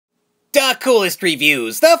The coolest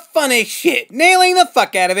reviews, the funnest shit, nailing the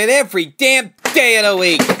fuck out of it every damn day of the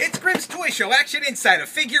week. It's Grimm's Toy Show Action Insider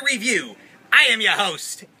Figure Review. I am your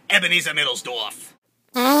host, Ebenezer Mittelsdorf.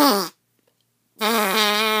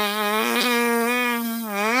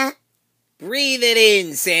 Breathe it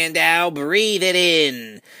in, Sandow, breathe it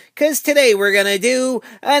in. 'Cause today we're gonna do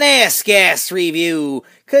an ass gas review.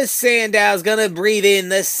 'Cause Sandow's gonna breathe in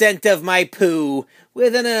the scent of my poo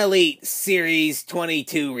with an Elite Series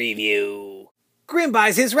 22 review. Grimm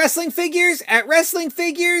buys his wrestling figures at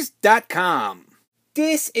WrestlingFigures.com.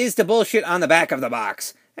 This is the bullshit on the back of the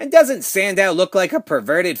box. And doesn't Sandow look like a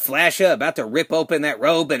perverted flasher about to rip open that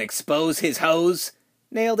robe and expose his hose?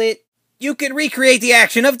 Nailed it. You can recreate the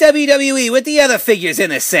action of WWE with the other figures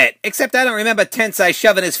in the set, except I don't remember Tensai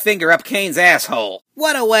shoving his finger up Kane's asshole.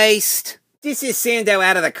 What a waste. This is Sandow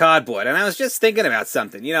out of the cardboard, and I was just thinking about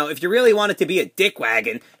something. You know, if you really wanted to be a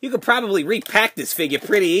dickwagon, you could probably repack this figure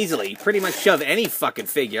pretty easily. Pretty much shove any fucking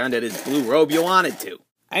figure under this blue robe you wanted to.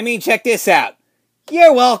 I mean, check this out.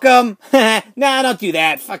 You're welcome. Nah, don't do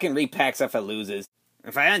that. Fucking repacks are for losers.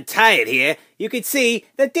 If I untie it here, you can see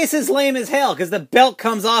that this is lame as hell, because the belt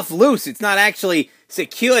comes off loose. It's not actually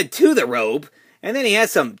secured to the robe. And then he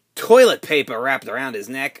has some toilet paper wrapped around his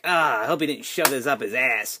neck. I hope he didn't shove this up his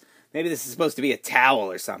ass. Maybe this is supposed to be a towel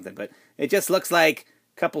or something, but it just looks like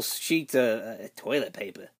a couple sheets of toilet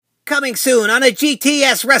paper. Coming soon on a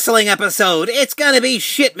GTS wrestling episode, it's gonna be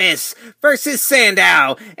Shitmiss versus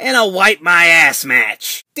Sandow in a wipe my ass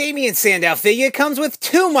match. Damien Sandow figure comes with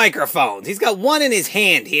 2 microphones. He's got one in his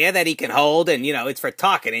hand here that he can hold and, you know, it's for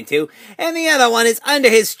talking into, and the other one is under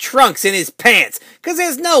his trunks in his pants, 'cause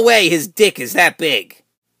there's no way his dick is that big.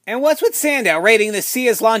 And what's with Sandow raiding the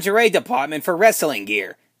Sears lingerie department for wrestling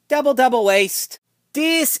gear? Double waist.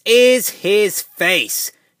 This is his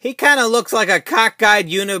face. He kinda looks like a cockeyed,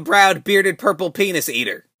 unibrowed, bearded purple penis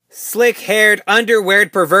eater. Slick-haired,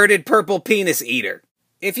 underweared, perverted purple penis eater.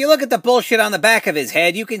 If you look at the bullshit on the back of his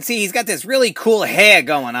head, you can see he's got this really cool hair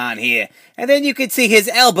going on here. And then you can see his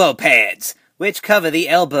elbow pads, which cover the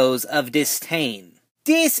elbows of disdain.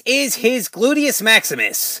 This is his gluteus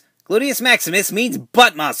maximus. Gluteus maximus means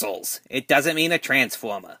butt muscles. It doesn't mean a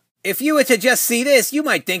transformer. If you were to just see this, you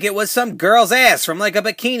might think it was some girl's ass from like a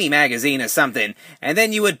bikini magazine or something. And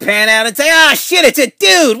then you would pan out and say, ah, shit, it's a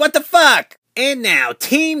dude, what the fuck? And now,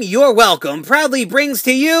 Team You're Welcome proudly brings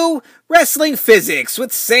to you Wrestling Physics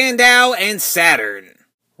with Sandow and Saturn.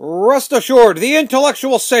 Rest assured, the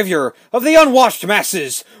intellectual savior of the unwashed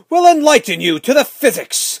masses will enlighten you to the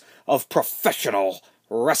physics of professional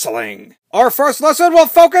wrestling. Our first lesson will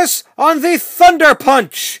focus on the Thunder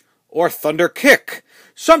Punch, or Thunder Kick.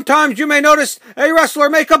 Sometimes you may notice a wrestler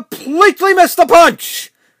may completely miss the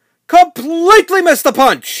punch. Completely miss the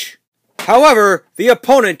punch. However, the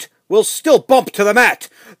opponent will still bump to the mat.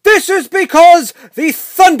 This is because the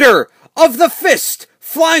thunder of the fist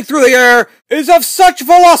flying through the air is of such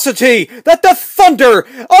velocity that the thunder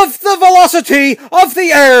of the velocity of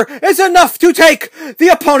the air is enough to take the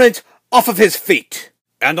opponent off of his feet.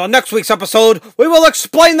 And on next week's episode, we will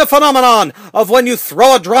explain the phenomenon of when you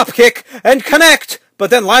throw a drop kick and connect, but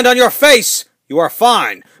then land on your face, you are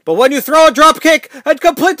fine. But when you throw a drop kick and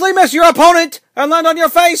completely miss your opponent and land on your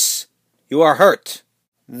face, you are hurt.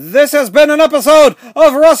 This has been an episode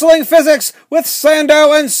of Wrestling Physics with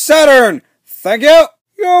Sandow and Saturn. Thank you.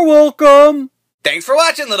 You're welcome. Thanks for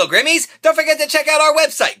watching, little Grimmies. Don't forget to check out our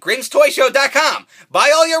website, GrimmsToyShow.com.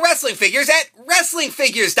 Buy all your wrestling figures at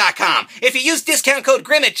WrestlingFigures.com. If you use discount code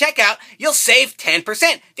GRIM at checkout, you'll save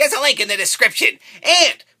 10%. There's a link in the description.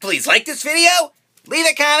 And please like this video, leave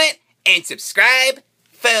a comment, and subscribe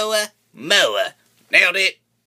for more. Nailed it.